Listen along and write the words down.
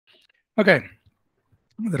Okay,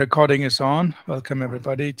 the recording is on. Welcome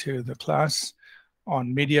everybody to the class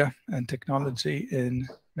on media and technology in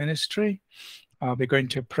ministry. We're going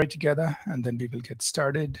to pray together and then we will get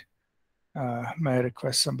started. May I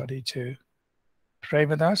request somebody to pray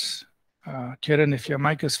with us? Kiran, if your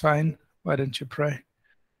mic is fine, why don't you pray?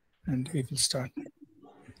 And we will start.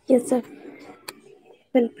 Yes, sir.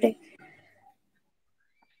 We'll pray.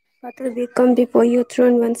 Father, we come before your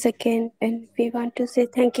throne once again, and we want to say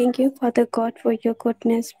thanking you, Father God, for your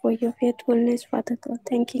goodness, for your faithfulness, Father God.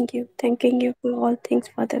 Thanking you for all things,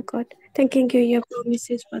 Father God. Thanking you, your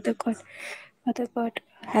promises, Father God. Father God,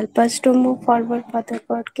 help us to move forward, Father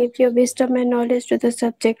God. Give your wisdom and knowledge to the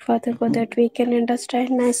subject, Father God, that we can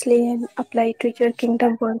understand nicely and apply to your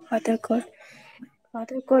kingdom work, Father God.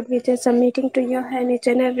 Father God, we just submitting to your hand each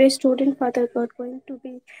and every student, Father God, going to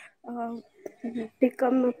be uh,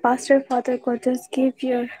 become a pastor, Father God. Just give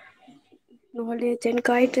your knowledge and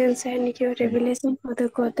guidance and your revelation, Father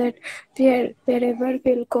God, that wherever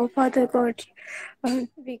we'll go, Father God, uh,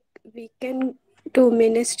 we we can do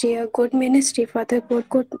ministry, a good ministry, Father God,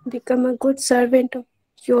 could become a good servant of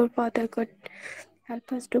your Father God. Help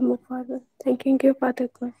us to move forward. Thanking you, Father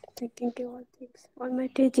God. Thanking you all things.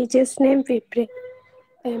 Almighty Jesus' name we pray.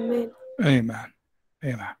 Amen. Amen.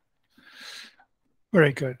 Amen.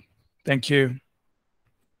 Very good. Thank you.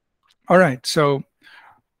 All right. So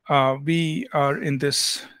we are in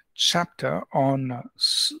this chapter on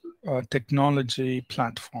technology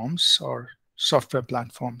platforms or software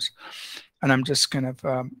platforms, and I'm just kind of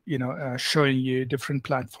showing you different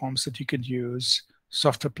platforms that you could use,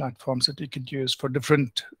 software platforms that you could use for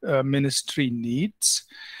different ministry needs,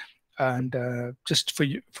 and just for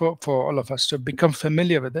you, for all of us to become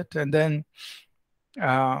familiar with it, and then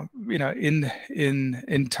in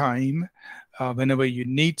time, whenever you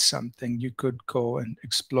need something, you could go and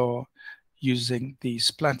explore using these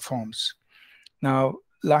platforms. Now,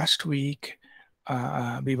 last week,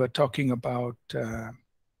 we were talking about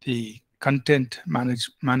the content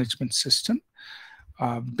management system.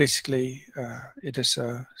 Basically, it is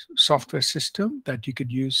a software system that you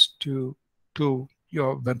could use to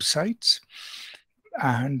your websites.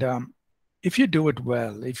 And if you do it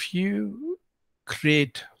well, if you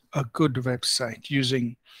create a good website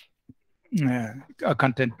using a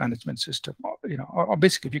content management system, or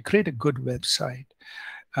basically if you create a good website,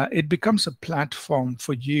 it becomes a platform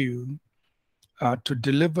for you to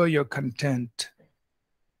deliver your content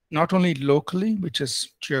not only locally, which is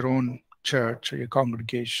to your own church or your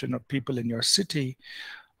congregation or people in your city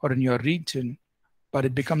or in your region, but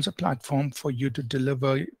it becomes a platform for you to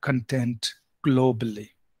deliver content globally,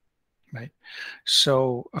 right?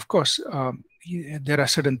 So, of course, there are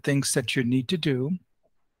certain things that you need to do.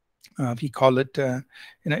 We call it,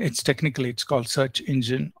 it's called search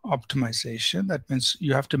engine optimization. That means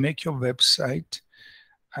you have to make your website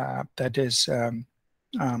that is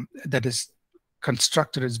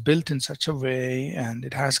constructed, is built in such a way, and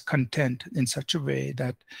it has content in such a way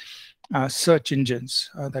that search engines,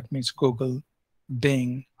 that means Google,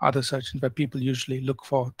 Bing, other search engines where people usually look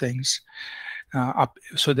for things, up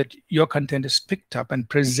so that your content is picked up and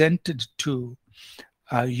presented to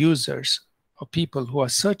users or people who are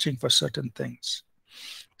searching for certain things.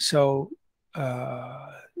 So,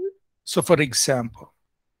 for example,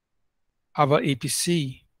 our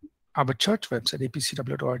APC, our church website,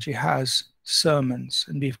 apcw.org, has sermons,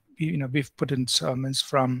 and we've put in sermons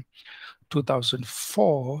from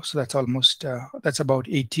 2004. So that's about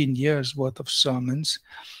 18 years worth of sermons.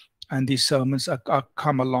 And these sermons are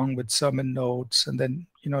come along with sermon notes. And then,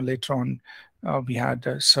 later on, we had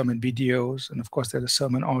sermon videos. And of course, there's a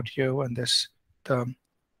sermon audio and there's the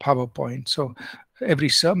PowerPoint. So every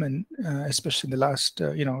sermon, especially in the last,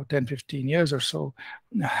 10, 15 years or so,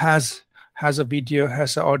 has a video,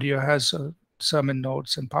 has an audio, has sermon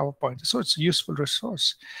notes and PowerPoint. So it's a useful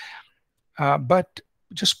resource. But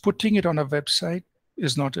just putting it on a website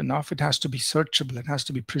is not enough. It has to be searchable. It has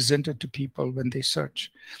to be presented to people when they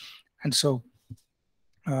search. And so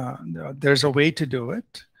there's a way to do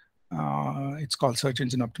it. It's called search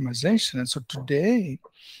engine optimization. And so today,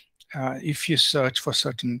 if you search for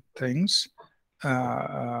certain things,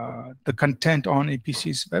 the content on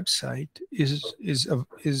APC's website is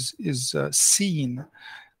seen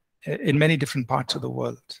in many different parts of the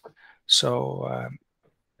world. So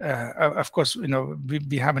of course,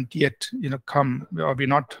 we haven't yet, come, or we're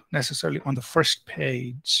not necessarily on the first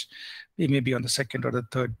page. We may be on the second or the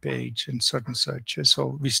third page in certain searches.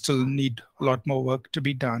 So we still need a lot more work to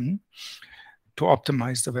be done to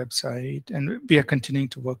optimize the website, and we are continuing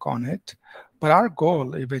to work on it. But our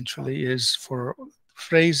goal eventually is for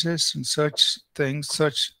phrases and search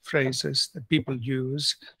phrases that people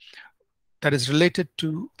use that is related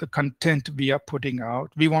to the content we are putting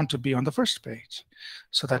out, we want to be on the first page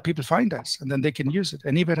so that people find us and then they can use it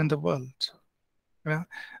anywhere in the world. Yeah.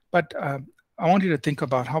 But I want you to think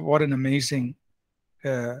about what an amazing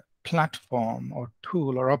platform or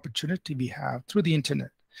tool or opportunity we have through the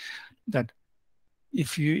internet. That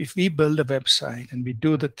if we build a website and we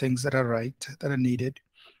do the things that are right, that are needed,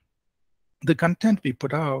 the content we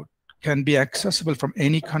put out can be accessible from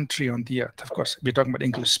any country on the earth. Of course, we're talking about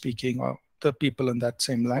English speaking or the people in that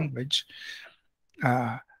same language.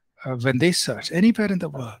 When they search anywhere in the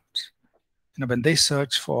world, when they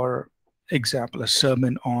search, for example, a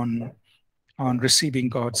sermon on receiving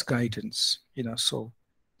God's guidance, so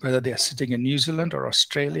whether they are sitting in New Zealand or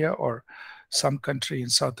Australia or some country in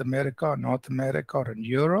South America or North America or in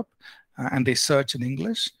Europe, and they search in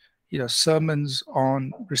English, sermons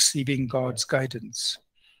on receiving God's guidance,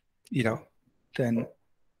 then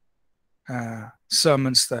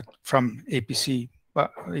sermons that from APC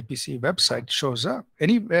website shows up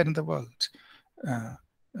anywhere in the world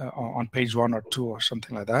on page 1 or 2 or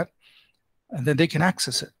something like that, and then they can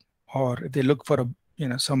access it. Or if they look for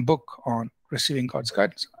some book on receiving God's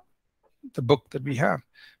guidance, the book that we have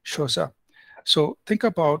shows up. So think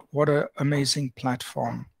about what an amazing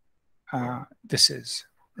platform this is,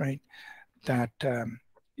 right? That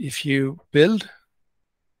if you build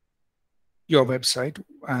your website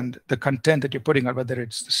and the content that you're putting out, whether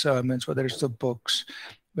it's the sermons, whether it's the books,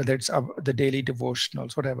 whether it's the daily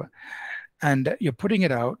devotionals, whatever, and you're putting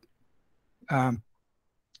it out,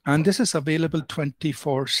 and this is available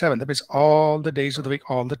 24/7. That means all the days of the week,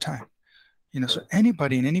 all the time. So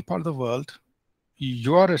anybody in any part of the world,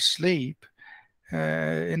 you're asleep,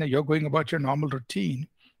 you're going about your normal routine,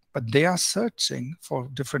 but they are searching for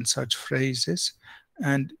different search phrases.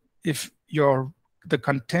 And if the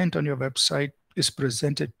content on your website is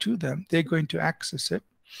presented to them, they're going to access it.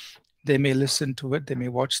 They may listen to it. They may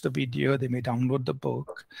watch the video. They may download the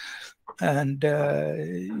book. And,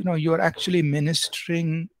 you're actually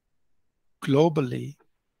ministering globally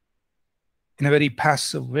in a very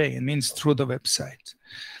passive way. It means through the website.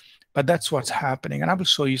 But that's what's happening. And I will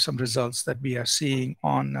show you some results that we are seeing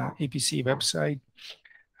on APC website.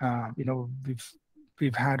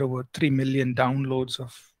 We've had over 3 million downloads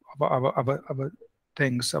of our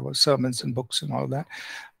things, our sermons and books and all that,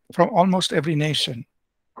 from almost every nation.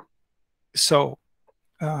 So,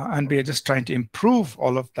 and we are just trying to improve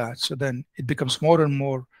all of that. So then it becomes more and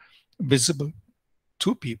more visible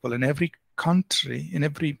to people in every country, in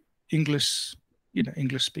every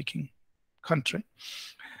English-speaking country,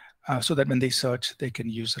 so that when they search, they can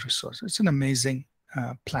use the resource. It's an amazing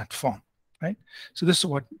platform, right? So this is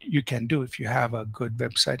what you can do if you have a good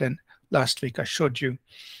website. And last week I showed you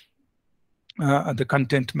the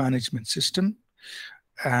content management system.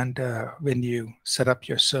 And when you set up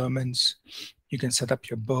your sermons, you can set up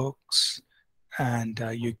your books, and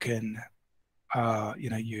you can,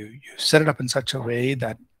 you set it up in such a way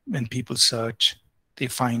that when people search, they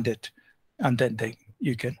find it, and then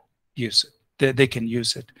you can use it. They can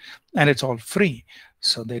use it, and it's all free,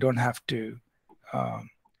 so they don't have to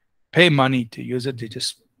pay money to use it. They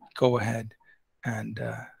just go ahead and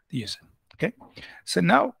use it. Okay, so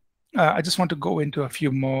now I just want to go into a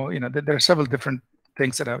few more. There are several different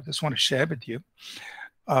things that I just want to share with you.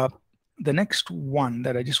 The next one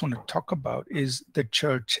that I just want to talk about is the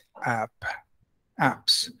church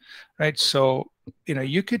apps, right? So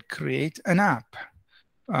you could create an app,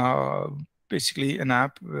 basically an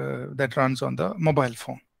app that runs on the mobile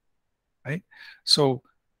phone, right? So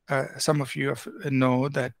some of you know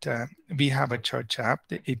that we have a church app,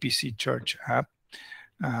 the APC Church app.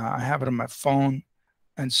 I have it on my phone,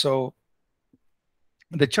 and so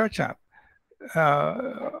the church app,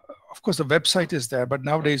 of course, the website is there, but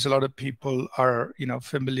nowadays a lot of people are,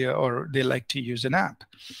 familiar, or they like to use an app.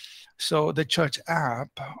 So the church app,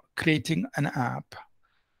 creating an app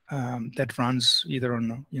that runs either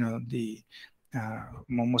on,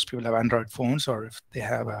 most people have Android phones, or if they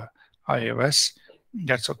have a iOS,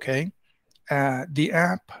 that's okay. The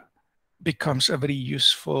app becomes a very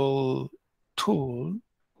useful tool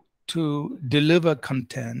to deliver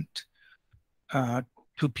content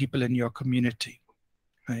to people in your community,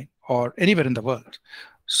 right, or anywhere in the world.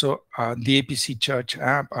 So the APC Church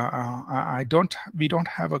app, we don't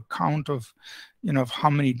have a count of, how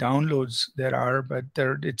many downloads there are, but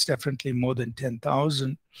it's definitely more than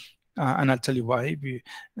 10,000. And I'll tell you why.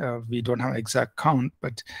 We don't have an exact count,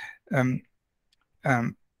 but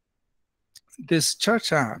this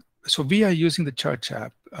church app. So we are using the church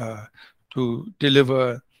app to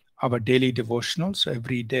deliver our daily devotional. So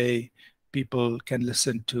every day, people can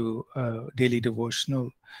listen to a daily devotional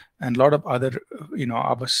and a lot of other,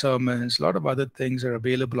 our sermons, a lot of other things are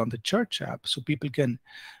available on the church app. So people can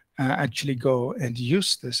actually go and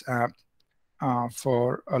use this app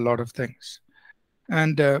for a lot of things.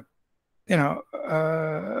 And,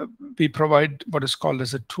 we provide what is called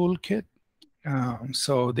as a toolkit.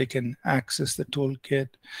 So they can access the toolkit,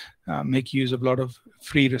 make use of a lot of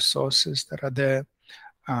free resources that are there,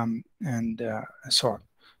 and so on.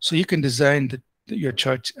 So you can design your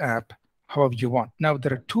church app however you want. Now,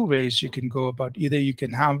 there are two ways you can go about. Either you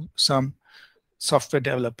can have some software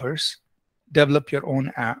developers develop your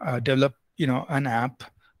own app, an app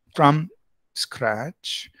from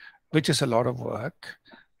scratch, which is a lot of work,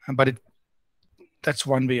 but that's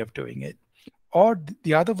one way of doing it. Or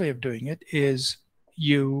the other way of doing it is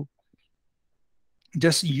you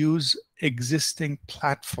just use existing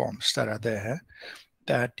platforms that are there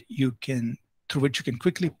through which you can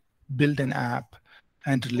quickly build an app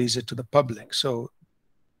and release it to the public. So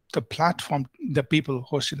the platform, the people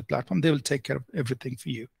hosting the platform, they will take care of everything for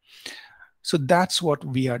you. So that's what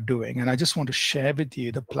we are doing. And I just want to share with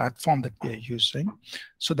you the platform that we are using,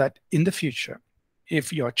 so that in the future,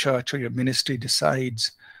 if your church or your ministry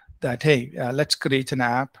decides that, hey, let's create an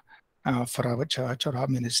app for our church or our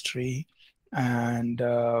ministry, and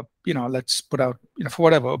let's put out, for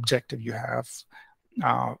whatever objective you have,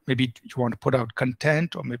 maybe you want to put out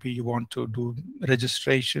content, or maybe you want to do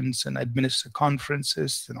registrations and administer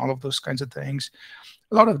conferences and all of those kinds of things.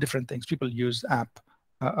 A lot of different things people use an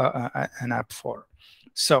app for.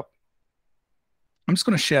 So I'm just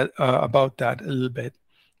going to share about that a little bit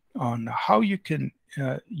on how you can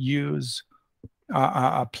use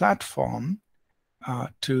a platform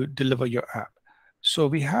to deliver your app. So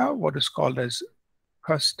we have what is called as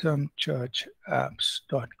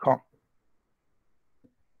customchurchapps.com.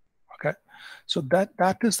 Okay, so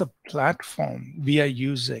that is the platform we are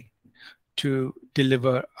using to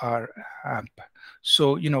deliver our app.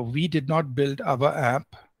 So we did not build our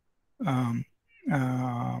app on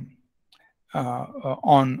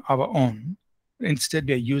our own. Instead,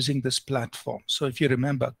 we are using this platform. So if you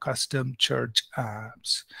remember Custom Church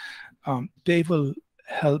Apps, they will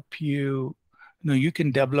help you. You can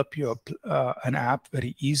develop an app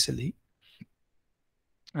very easily,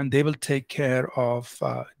 and they will take care of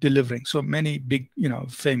delivering. So many big,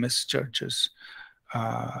 famous churches,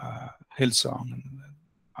 Hillsong, and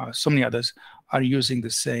so many others are using the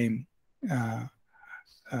same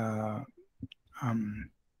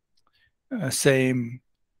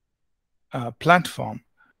platform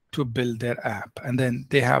to build their app. And then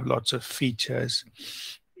they have lots of features.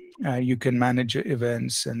 You can manage your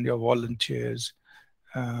events and your volunteers.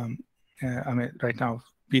 Right now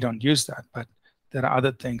we don't use that, but there are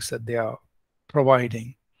other things that they are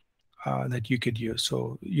providing that you could use.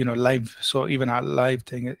 So, live. So even our live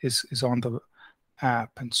thing is on the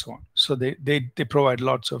app and so on. So they provide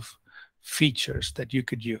lots of features that you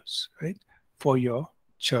could use, right, for your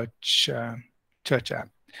church app.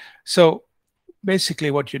 So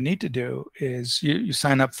basically what you need to do is you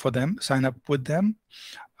sign up with them.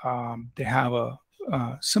 They have a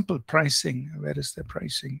simple pricing. Where is the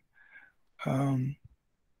pricing? I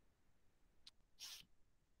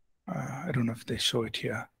don't know if they show it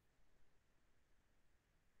here.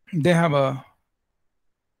 They have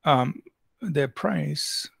their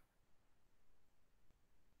price.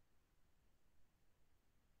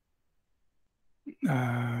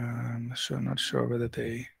 I'm not sure whether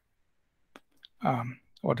they,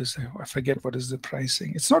 what is I forget what is the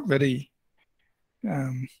pricing. It's not very,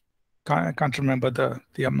 I can't remember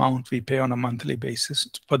the amount we pay on a monthly basis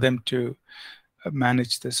for them to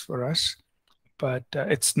manage this for us. But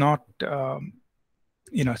it's not,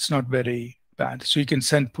 it's not very bad. So you can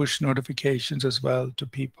send push notifications as well to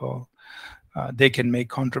people. They can make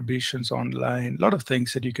contributions online, a lot of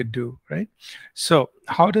things that you could do, right? So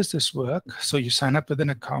how does this work? So you sign up with an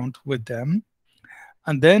account with them,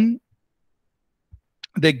 and then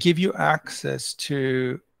they give you access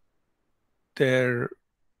to their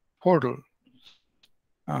portal,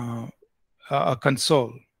 a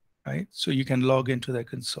console, right? So you can log into their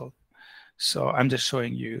console. So I'm just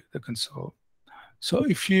showing you the console. So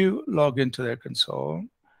if you log into their console,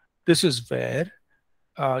 this is where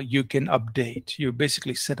you can update. You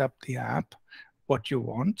basically set up the app, what you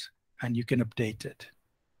want, and you can update it,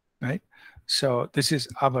 right? So this is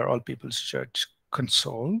our All People's Church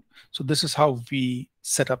console. So this is how we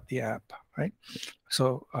set up the app, right?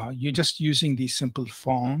 So you're just using these simple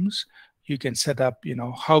forms. You can set up,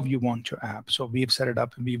 how you want your app. So we've set it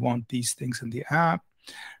up, and we want these things in the app,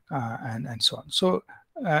 and so on. So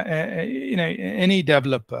any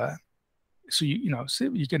developer, so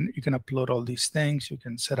you can upload all these things. You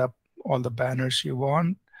can set up all the banners you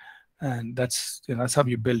want, and that's that's how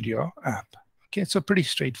you build your app. Okay, it's a pretty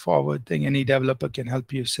straightforward thing. Any developer can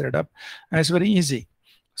help you set it up, and it's very easy.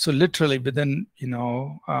 So literally within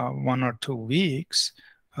 1 or 2 weeks,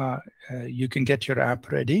 you can get your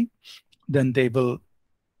app ready. Then they will,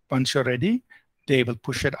 once you're ready, they will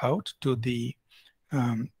push it out to the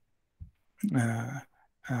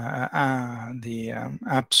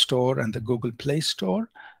App Store and the Google Play Store.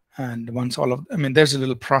 And once there's a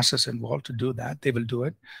little process involved to do that. They will do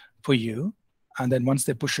it for you. And then once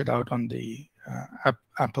they push it out on the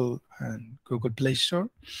Apple and Google Play Store,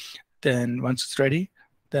 then once it's ready,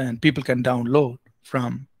 then people can download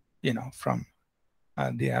from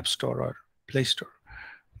the App Store or Play Store,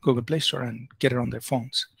 Google Play Store, and get it on their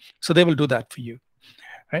phones. So they will do that for you.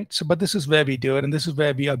 Right. So, but this is where we do it, and this is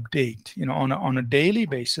where we update, on a daily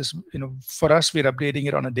basis. For us, we're updating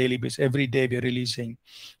it on a daily basis. Every day we're releasing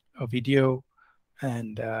a video,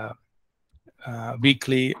 and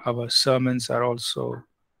weekly our sermons are also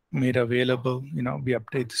made available. We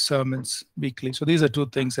update the sermons weekly. So these are two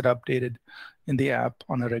things that are updated in the app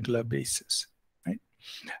on a regular basis. Right.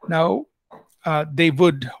 Now, they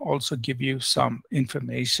would also give you some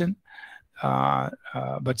information,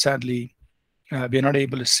 but sadly, we're not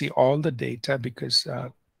able to see all the data because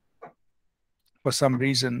for some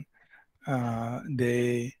reason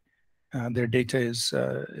their data is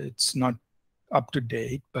it's not up to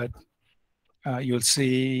date. But you'll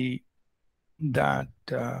see that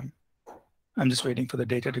I'm just waiting for the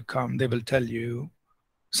data to come. They will tell you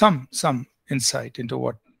some insight into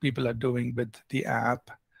what people are doing with the app.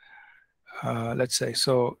 Let's say,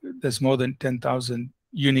 so there's more than 10,000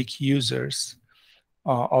 unique users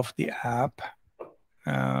of the app.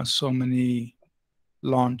 So many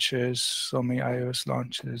launches, so many iOS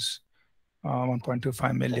launches,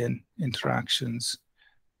 1.25 million interactions,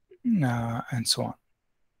 and so on.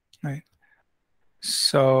 Right.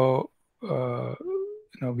 So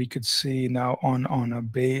we could see now on a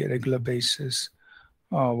regular basis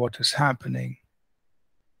what is happening.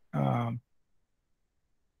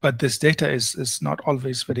 But this data is not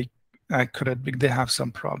always very accurate because they have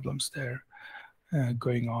some problems there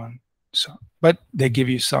going on. So, but they give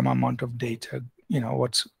you some amount of data,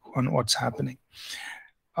 what's happening.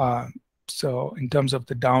 So in terms of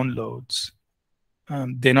the downloads,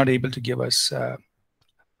 they're not able to give us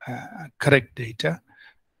correct data,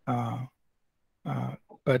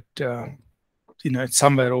 but it's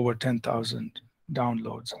somewhere over 10,000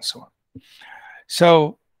 downloads and so on.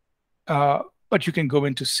 So, but you can go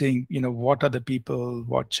into seeing, what are the people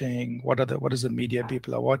watching, what is the media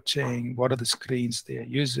people are watching, what are the screens they are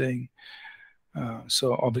using.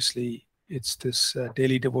 So obviously, it's this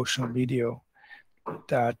daily devotional video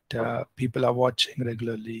that people are watching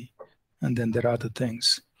regularly, and then there are other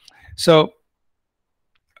things. So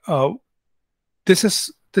this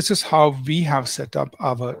is how we have set up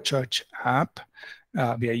our church app.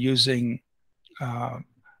 We are using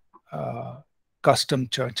custom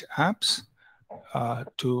church apps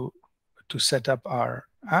to set up our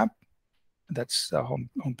app. That's the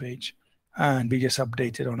homepage, and we just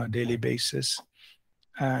update it on a daily basis,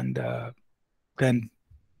 and then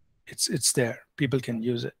it's there. People can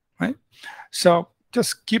use it, right? So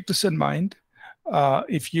just keep this in mind.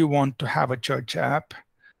 If you want to have a church app,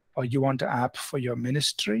 or you want an app for your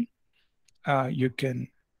ministry, you can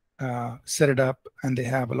set it up, and they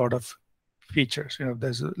have a lot of features.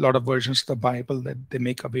 There's a lot of versions of the Bible that they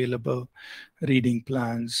make available, reading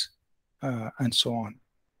plans, and so on.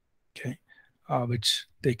 Okay, which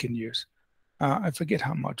they can use. I forget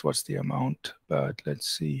what's the amount, but let's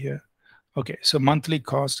see here. Okay, so monthly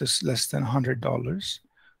cost is less than $100.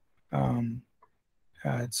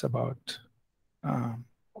 It's about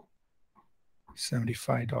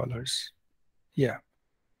 $75. Yeah,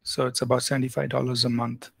 so it's about $75 a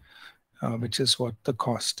month, which is what the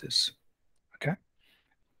cost is. Okay,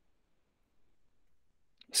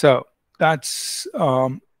 so that's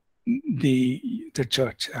the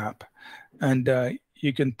church app, and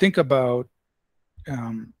you can think about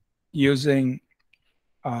using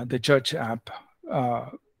the church app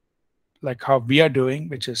like how we are doing,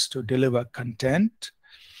 which is to deliver content,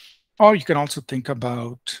 or you can also think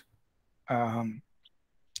about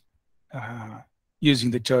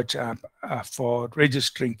using the church app for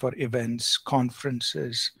registering for events,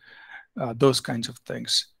 conferences, those kinds of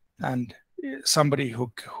things. And somebody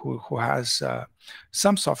who has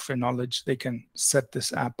some software knowledge, they can set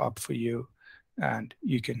this app up for you, and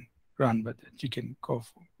you can run with it. You can go,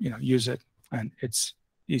 use it, and it's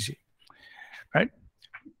easy, right?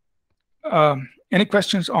 Any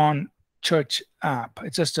questions on church app?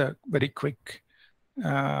 It's just a very quick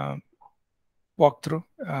walkthrough.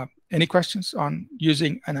 Any questions on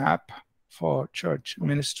using an app for church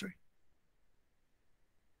ministry?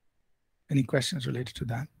 Any questions related to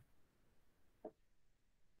that?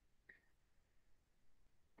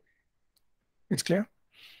 It's clear?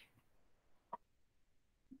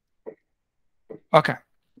 Okay.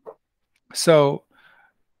 So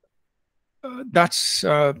that's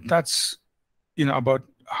about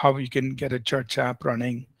how you can get a church app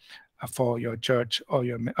running for your church, or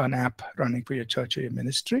an app running for your church or your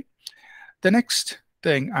ministry. The next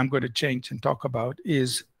thing I'm going to change and talk about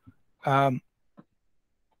is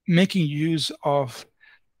making use of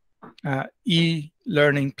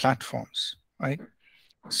e-learning platforms, right?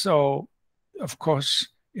 So, of course,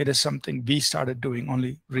 it is something we started doing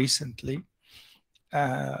only recently.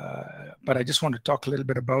 But I just want to talk a little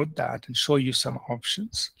bit about that and show you some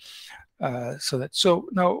options. So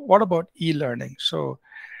now, what about e-learning? So,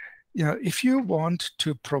 if you want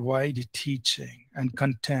to provide teaching and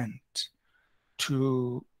content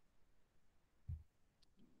to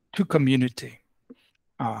community,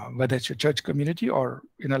 whether it's your church community or,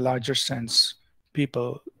 in a larger sense,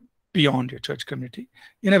 people beyond your church community,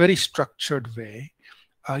 in a very structured way,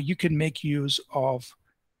 you can make use of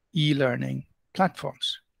e-learning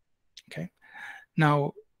platforms. Okay.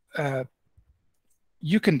 Now,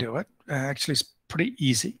 you can do it. Actually, it's pretty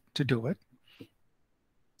easy to do it.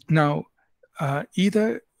 Now,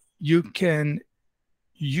 either you can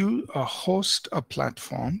host a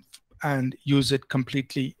platform and use it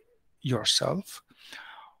completely yourself,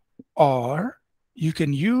 or you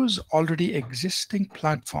can use already existing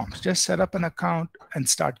platforms. Just set up an account and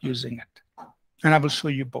start using it. And I will show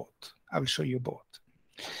you both.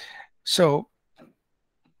 So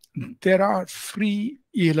there are free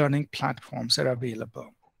e-learning platforms that are available.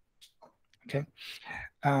 Okay.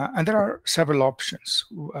 And there are several options.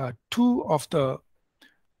 Two of the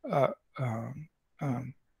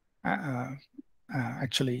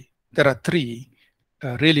actually, there are three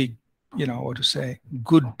really,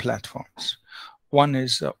 good platforms. One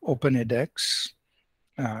is Open edX.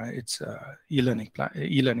 It's a e-learning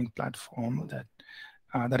platform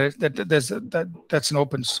that's an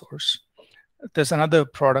open source. There's another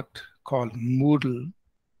product called Moodle,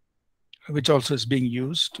 which also is being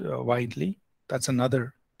used widely. That's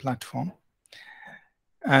another platform.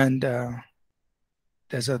 And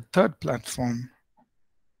there's a third platform.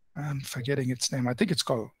 I'm forgetting its name. I think it's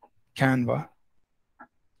called Canva.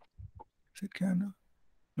 Is it Canva?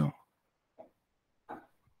 No.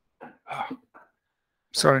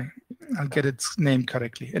 Sorry, I'll get its name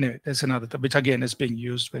correctly. Anyway, there's another, which again is being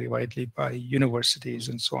used very widely by universities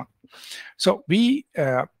and so on. So we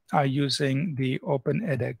are using the Open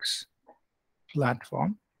edX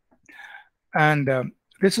platform. And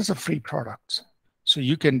this is a free product. So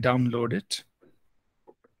you can download it.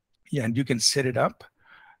 Yeah, and you can set it up.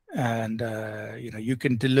 And you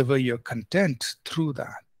can deliver your content through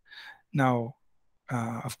that. Now,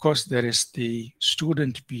 of course, there is the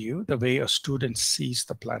student view, the way a student sees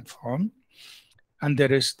the platform. And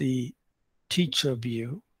there is the teacher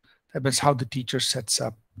view. That means how the teacher sets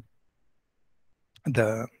up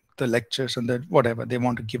the lectures and whatever they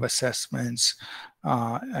want to give assessments,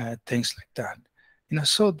 things like that.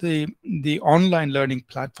 So the online learning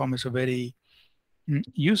platform is a very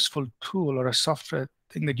useful tool or a software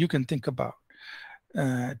thing that you can think about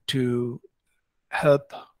to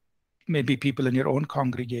help maybe people in your own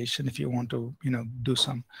congregation if you want to, do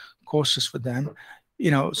some courses for them.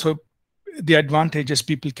 So the advantage is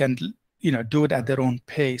people can, do it at their own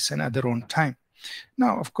pace and at their own time.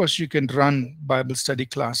 Now, of course, you can run Bible study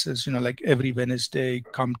classes, like every Wednesday,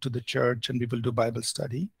 come to the church and we will do Bible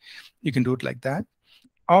study. You can do it like that.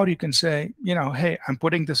 Or you can say, hey, I'm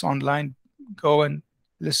putting this online, go and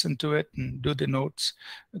listen to it and do the notes,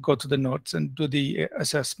 go to the notes and do the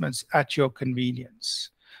assessments at your convenience,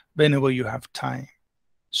 whenever you have time.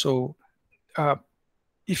 So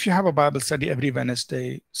if you have a Bible study every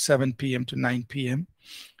Wednesday, 7 p.m. to 9 p.m.,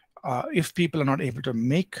 if people are not able to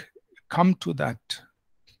come to that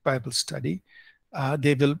Bible study,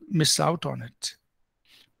 they will miss out on it.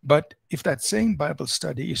 But if that same Bible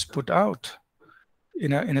study is put out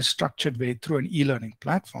in a structured way through an e-learning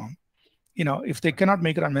platform, if they cannot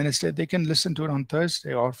make it on Wednesday, they can listen to it on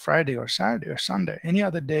Thursday or Friday or Saturday or Sunday, any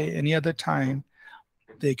other day, any other time.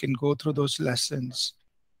 They can go through those lessons,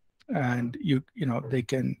 and they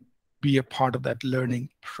can be a part of that learning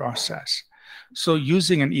process. So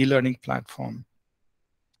using an e-learning platform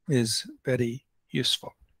is very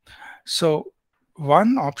useful. So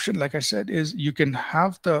one option, like I said, is you can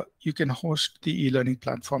host the e-learning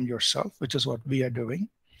platform yourself, which is what we are doing.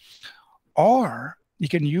 Or you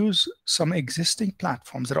can use some existing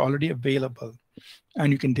platforms that are already available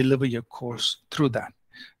and you can deliver your course through that.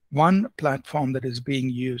 One platform that is being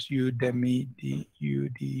used, Udemy,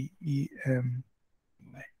 D-U-D-E-M,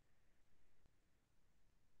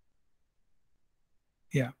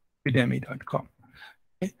 yeah, udemy.com.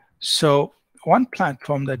 Okay. So one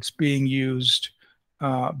platform that's being used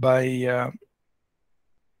by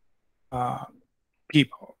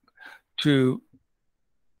people to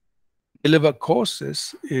deliver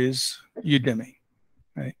courses is Udemy,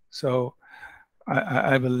 right? So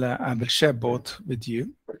I will share both with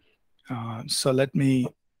you. So let me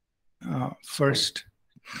first,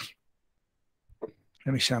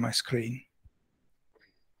 let me share my screen.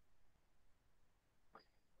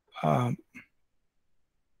 I'll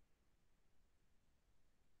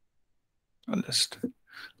just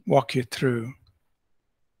walk you through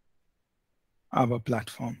our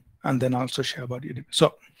platform and then also share about Udemy.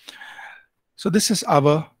 So this is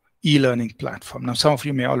our e-learning platform. Now, some of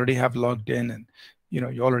you may already have logged in and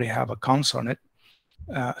you already have accounts on it.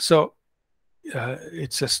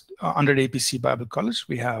 It's just under APC Bible College.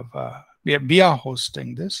 We are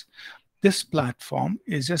hosting this. This platform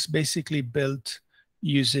is just basically built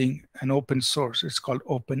using an open source. It's called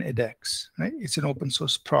Open edX, right? It's an open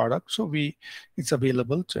source product. So it's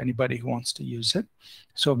available to anybody who wants to use it.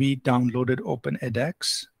 So we downloaded Open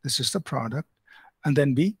edX. This is the product. And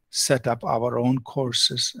then we set up our own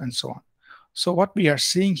courses and so on. So what we are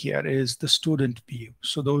seeing here is the student view.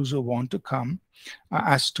 So those who want to come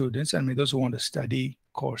as students, and those who want to study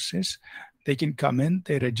courses, they can come in,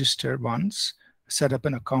 they register once, set up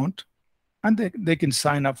an account, and they can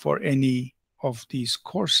sign up for any of these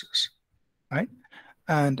courses, right?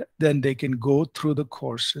 And then they can go through the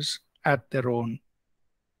courses at their own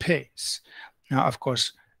pace. Now, of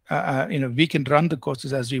course, we can run the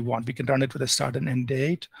courses as we want. We can run it with a start and end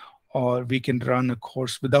date, or we can run a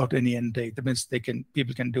course without any end date. That means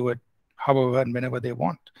people can do it however and whenever they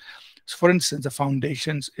want. So for instance, the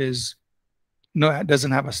foundations it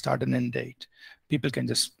doesn't have a start and end date. People can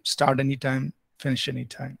just start anytime, finish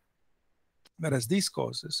anytime. Whereas these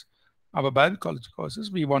courses, our Bible college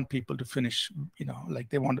courses, we want people to finish, like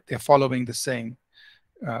they're following the same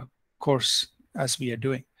course as we are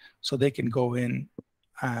doing. So they can go in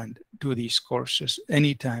and do these courses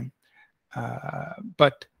anytime,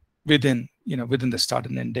 but within the start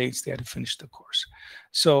and end dates, they have to finish the course.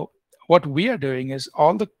 So what we are doing is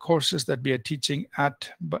all the courses that we are teaching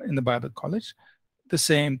in the Bible college, the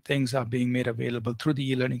same things are being made available through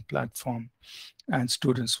the e-learning platform, and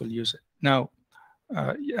students will use it. Now,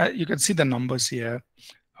 you can see the numbers here,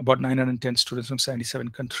 about 910 students from 77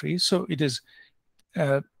 countries. So it is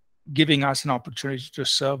giving us an opportunity to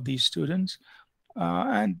serve these students.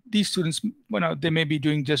 And these students, they may be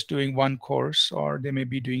just doing one course, or they may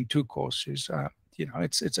be doing two courses.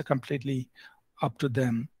 It's a completely up to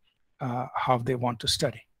them how they want to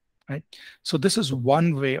study, right? So this is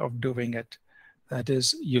one way of doing it. That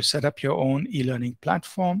is, you set up your own e-learning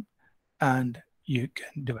platform and you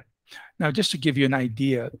can do it. Now, just to give you an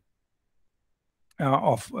idea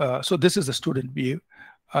so this is the student view,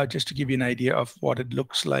 just to give you an idea of what it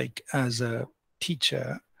looks like as a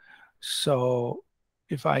teacher. So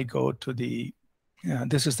if I go to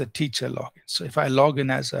this is the teacher login. So if I log in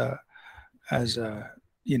as the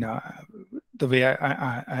way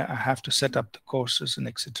I have to set up the courses and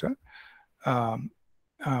etc.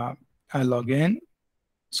 I log in.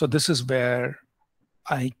 So this is where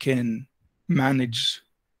I can manage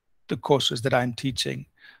the courses that I'm teaching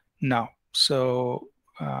now. So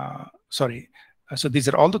sorry. So these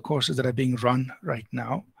are all the courses that are being run right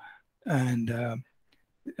now. And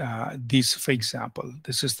these, for example,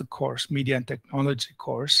 this is the course, Media and Technology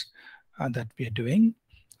course that we are doing.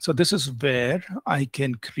 So this is where I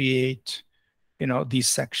can create, these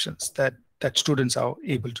sections that students are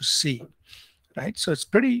able to see, right? So it's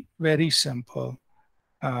very simple.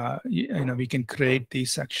 We can create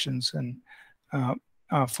these sections, and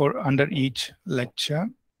for under each lecture,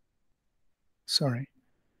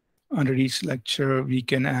 under each lecture, we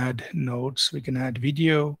can add notes, we can add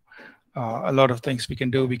video, a lot of things we can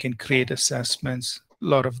do. We can create assessments, a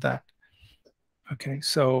lot of that. Okay,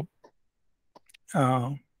 so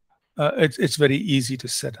it's very easy to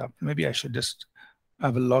set up. Maybe I should I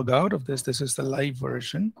will log out of this. This is the live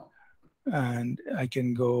version, and I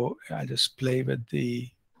can go, I just play with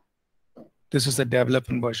this is the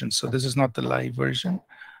development version. So this is not the live version.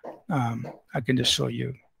 I can just show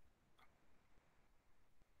you.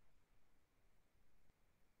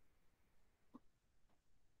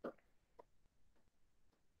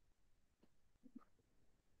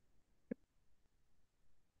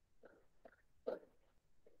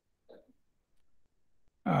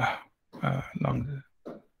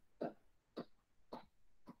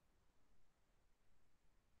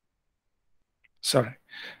 Sorry.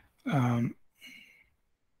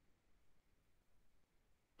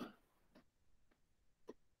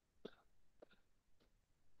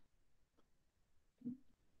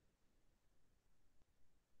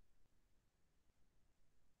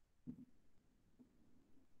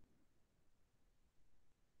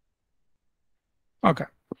 Okay.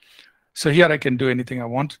 So here I can do anything I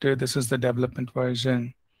want to do. This is the development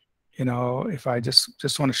version. You know, if I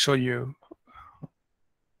just want to show you,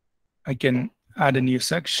 I can add a new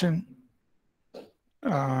section.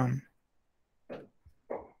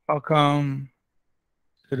 Welcome,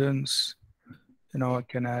 students. You know, I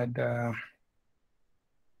can add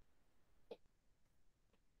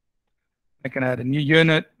a new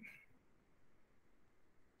unit.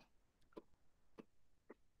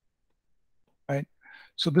 Right.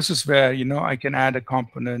 So this is where, you know, I can add a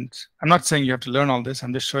component. I'm not saying you have to learn all this.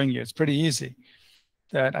 I'm just showing you it's pretty easy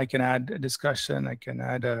that I can add a discussion. I can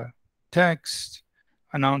add a text,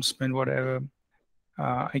 announcement, whatever.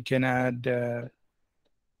 I can add,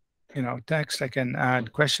 you know, text. I can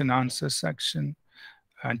add question answer section.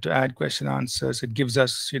 And to add question answers, it gives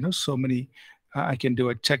us, you know, so many. I can do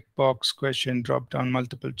a checkbox question, drop down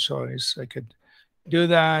multiple choice. I could do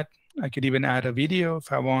that. I could even add a video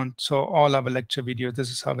if I want. So all our lecture videos, this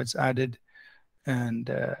is how it's added. And,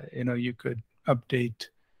 you know, you could update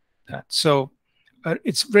that. So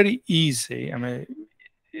it's very easy, I mean,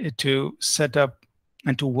 to set up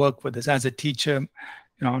and to work with this. As a teacher, you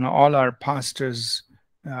know, all our pastors,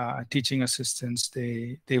 teaching assistants,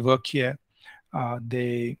 they work here.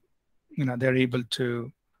 They, you know, they're able to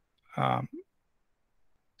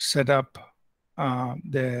set up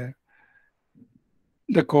the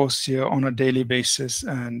course here on a daily basis,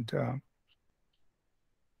 and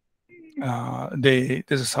this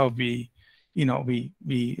is how we, you know,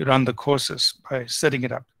 we run the courses by setting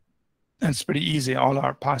it up. And it's pretty easy. All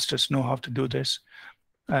our pastors know how to do this,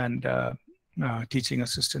 and teaching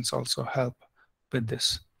assistants also help with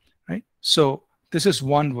this, right? So this is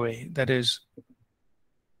one way. That is,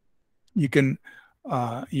 you can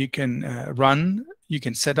run, you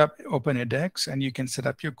can set up open edX, and you can set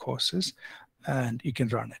up your courses, and you can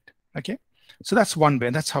run it. Okay, so that's one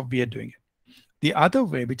way. That's how we are doing it. The other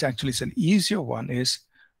way, which actually is an easier one, is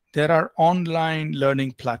there are online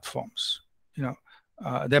learning platforms. You know,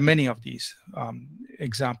 there are many of these.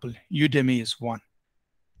 Example, Udemy is one,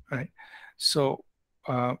 right? So,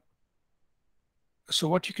 so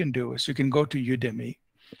what you can do is you can go to Udemy,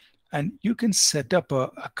 and you can set up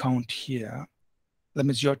an account here. That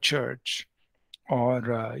means your church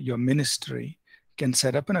or your ministry can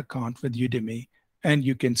set up an account with Udemy, and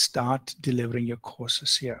you can start delivering your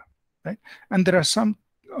courses here, right? And there are some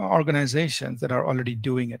organizations that are already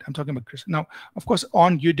doing it. I'm talking about Christian. Now, of course,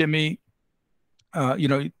 on Udemy, you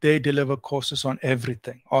know, they deliver courses on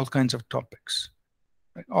everything, all kinds of topics,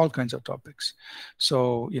 right? All kinds of topics.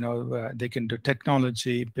 So, you know, they can do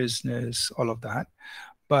technology, business, all of that.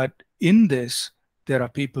 But in this, there are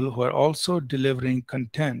people who are also delivering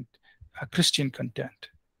content, Christian content,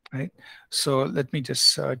 right? So let me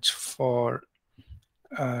just search for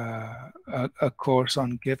a course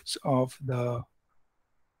on gifts of the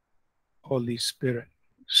Holy Spirit.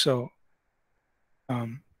 So,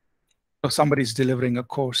 so somebody's delivering a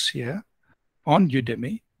course here on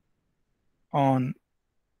Udemy on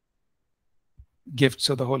gifts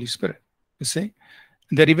of the Holy Spirit. You see,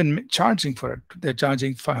 and they're even charging for it. They're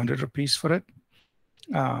charging 500 rupees for it.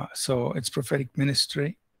 So it's prophetic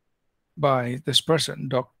ministry by this person,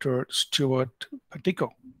 Dr. Stuart Patico,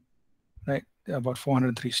 right? About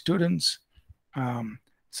 403 students.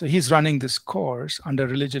 So he's running this course under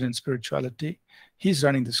religion and spirituality. He's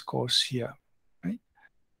running this course here, right?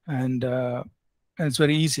 And it's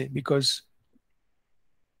very easy because,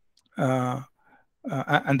 and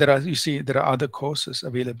there are, you see, there are other courses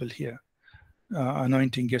available here.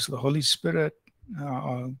 Anointing gifts of the Holy Spirit,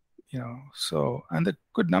 you know, so, and a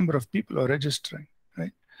good number of people are registering,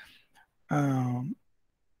 right?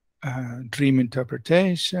 Dream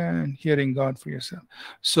interpretation, hearing God for yourself.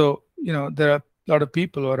 So, you know, there are a lot of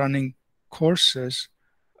people who are running courses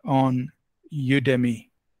on Udemy,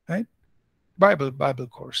 right? Bible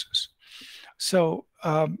courses. So,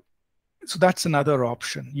 so that's another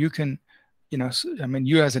option. You can, you know, I mean,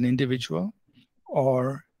 you as an individual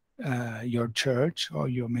or your church or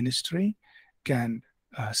your ministry can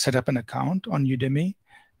set up an account on Udemy,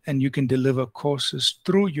 and you can deliver courses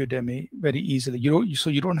through Udemy very easily. So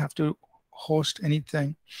you don't have to host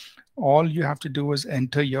anything. All you have to do is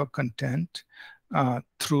enter your content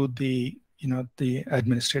through the, you know, the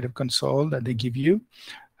administrative console that they give you,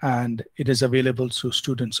 and it is available to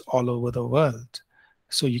students all over the world.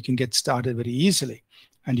 So you can get started very easily.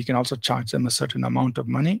 And you can also charge them a certain amount of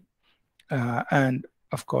money. And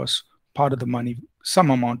of course, part of the money,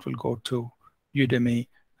 some amount will go to Udemy,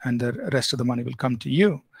 and the rest of the money will come to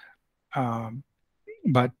you.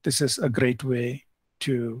 But this is a great way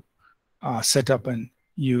to set up and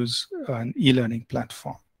use an e-learning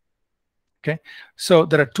platform. Okay, so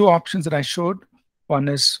there are two options that I showed. One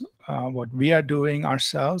is what we are doing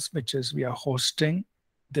ourselves, which is we are hosting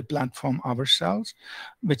the platform ourselves,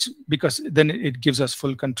 which, because then it gives us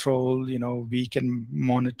full control. We can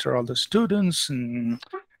monitor all the students, and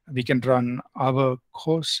we can run our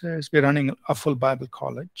courses. We're running a full Bible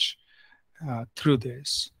college through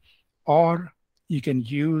this. Or you can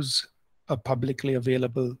use a publicly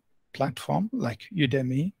available platform like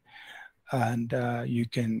Udemy, and you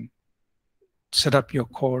can set up your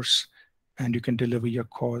course, and you can deliver your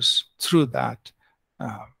course through that,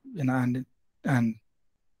 and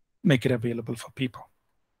make it available for people.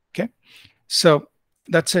 Okay, so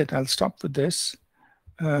that's it. I'll stop with this.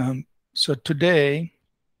 So today,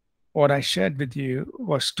 what I shared with you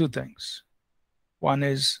was two things. One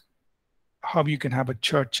is how you can have a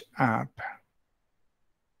church app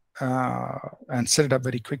and set it up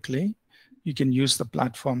very quickly. You can use the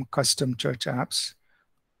platform Custom Church Apps.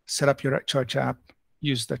 Set up your church app,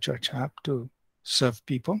 use the church app to serve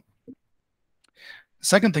people. The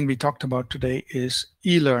second thing we talked about today is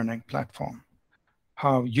e-learning platform,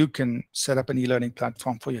 how you can set up an e-learning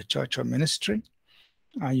platform for your church or ministry.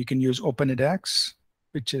 You can use OpenEdX,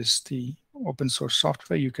 which is the open source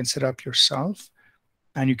software. You can set up yourself,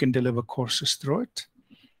 and you can deliver courses through it.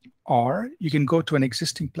 Or you can go to an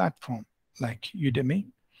existing platform like Udemy.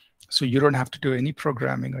 So you don't have to do any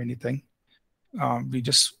programming or anything. We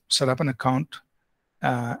just set up an account,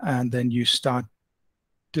 and then you start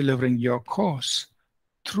delivering your course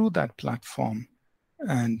through that platform,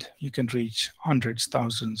 and you can reach hundreds,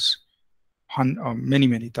 thousands, or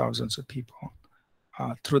many thousands of people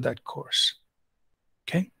through that course.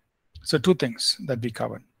 Okay, so two things that we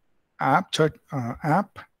covered: app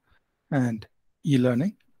and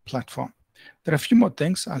e-learning platform. There are a few more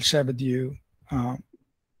things I'll share with you,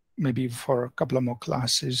 maybe for a couple of more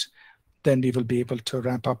classes. Then we will be able to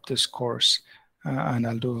wrap up this course, and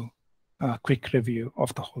I'll do a quick review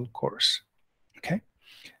of the whole course. Okay.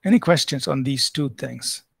 Any questions on these two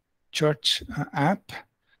things, church app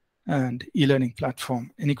and e-learning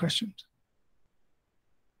platform? Any questions?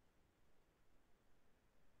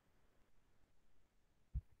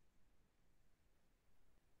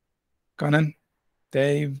 Kanan,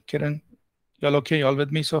 Dave, Kiran, y'all okay? Y'all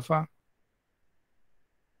with me so far?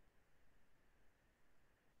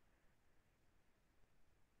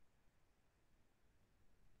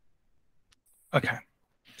 Okay,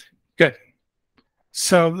 good.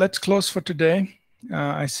 So let's close for today.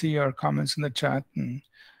 I see your comments in the chat, and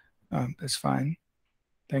that's fine.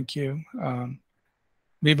 Thank you.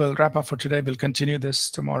 We will wrap up for today. We'll continue this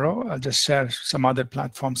tomorrow. I'll just share some other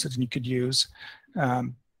platforms that you could use,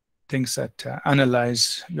 things that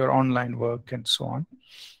analyze your online work and so on.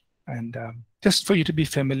 And just for you to be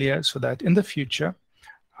familiar, so that in the future,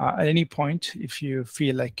 at any point, if you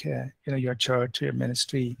feel like your church or your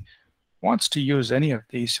ministry wants to use any of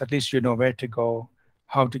these, at least you know where to go,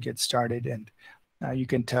 how to get started, and you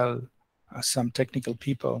can tell some technical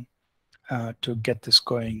people to get this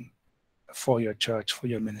going for your church, for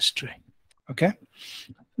your ministry. Okay,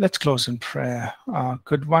 let's close in prayer.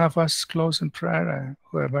 Could one of us close in prayer?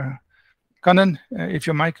 Whoever. Kanan, if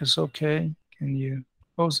your mic is okay, can you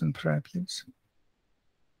close in prayer, please?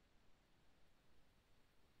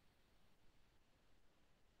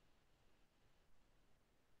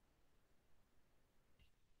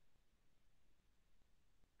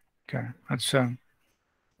 Okay, that's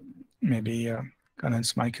maybe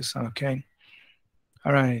Kanan's mic is not okay.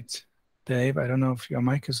 All right, Dave, I don't know if your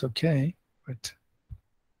mic is okay, but,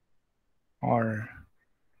 or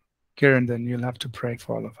Kiran, then you'll have to pray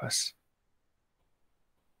for all of us.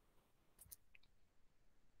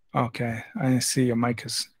 Okay, I see your mic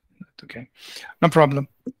is not okay. No problem.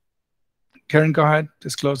 Karen, go ahead.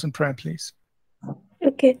 Just close in prayer, please.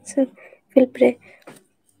 Okay, so we'll pray.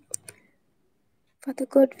 Father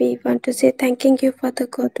God, we want to say thanking you, Father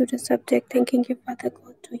God, to the subject. Thanking you, Father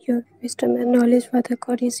God, to your wisdom and knowledge, Father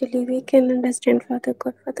God. Easily we can understand, Father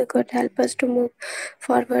God. Father God, help us to move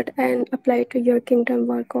forward and apply to your kingdom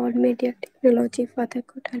work, all media technology, Father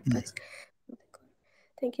God. Help us, Father God.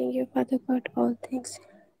 Thanking you, Father God, all things.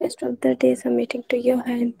 Rest of the days are meeting to your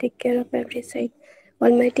hand. Take care of every side.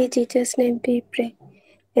 Almighty Jesus' name we pray.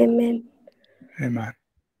 Amen. Amen.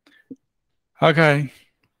 Okay.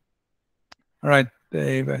 All right,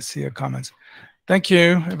 Dave, I see your comments. Thank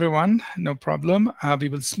you, everyone. No problem. We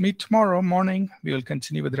will meet tomorrow morning. We will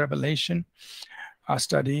continue with Revelation, our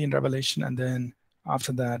study in Revelation, and then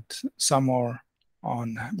after that, some more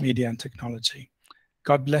on media and technology.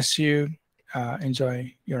 God bless you.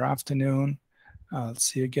 Enjoy your afternoon. I'll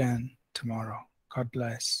see you again tomorrow. God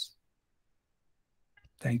bless.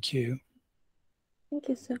 Thank you. Thank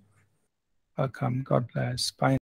you, sir. Welcome. God bless. Bye.